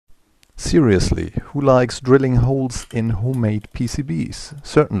Seriously, who likes drilling holes in homemade PCBs?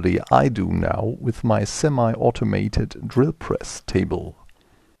 Certainly I do now with my semi-automated drill press table.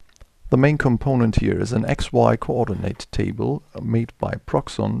 The main component here is an XY coordinate table made by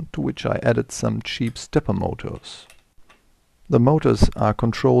Proxon, to which I added some cheap stepper motors. The motors are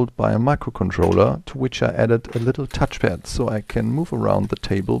controlled by a microcontroller, to which I added a little touchpad so I can move around the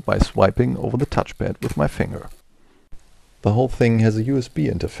table by swiping over the touchpad with my finger. The whole thing has a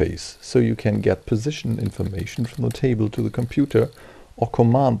USB interface, so you can get position information from the table to the computer or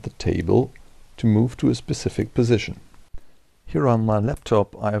command the table to move to a specific position. Here on my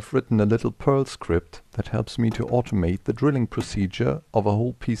laptop I have written a little Perl script that helps me to automate the drilling procedure of a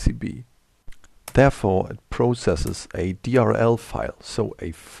whole PCB. Therefore it processes a DRL file, so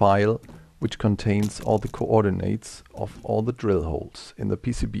a file which contains all the coordinates of all the drill holes in the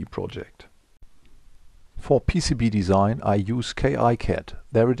PCB project. For PCB design I use KiCad.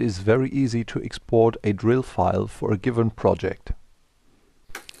 There it is very easy to export a drill file for a given project.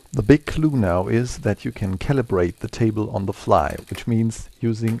 The big clue now is that you can calibrate the table on the fly, which means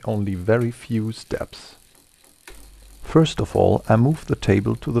using only very few steps. First of all, I move the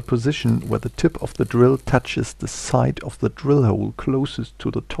table to the position where the tip of the drill touches the side of the drill hole closest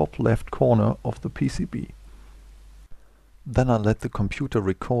to the top left corner of the PCB. Then I let the computer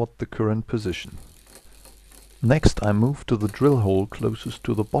record the current position. Next I move to the drill hole closest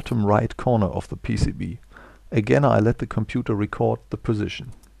to the bottom right corner of the PCB. Again I let the computer record the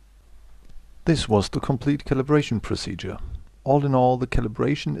position. This was the complete calibration procedure. All in all, the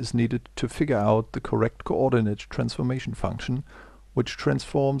calibration is needed to figure out the correct coordinate transformation function, which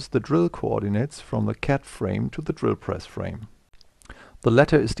transforms the drill coordinates from the CAD frame to the drill press frame. The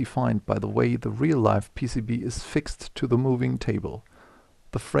latter is defined by the way the real-life PCB is fixed to the moving table.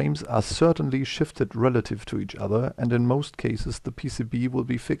 The frames are certainly shifted relative to each other, and in most cases the PCB will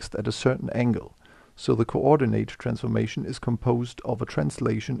be fixed at a certain angle, so the coordinate transformation is composed of a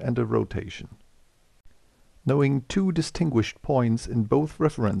translation and a rotation. Knowing two distinguished points in both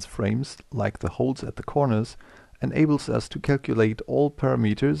reference frames, like the holes at the corners, enables us to calculate all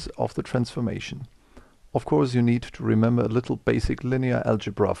parameters of the transformation. Of course you need to remember a little basic linear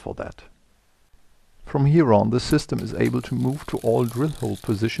algebra for that. From here on, the system is able to move to all drill hole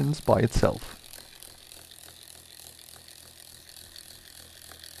positions by itself.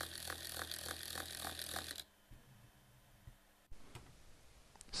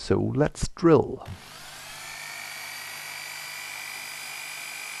 So let's drill.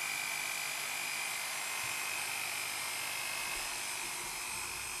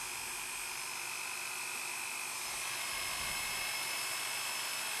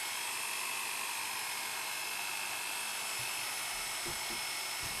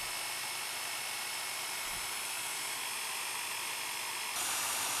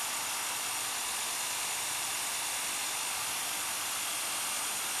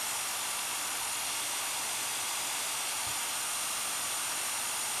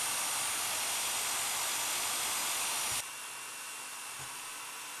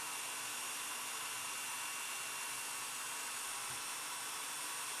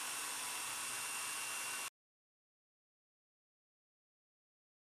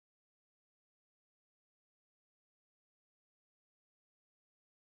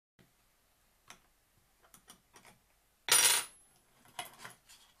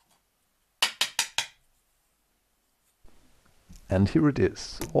 And here it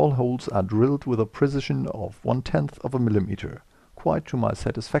is. All holes are drilled with a precision of 1/10 of a millimeter. Quite to my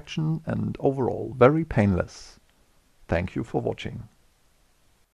satisfaction and overall very painless. Thank you for watching.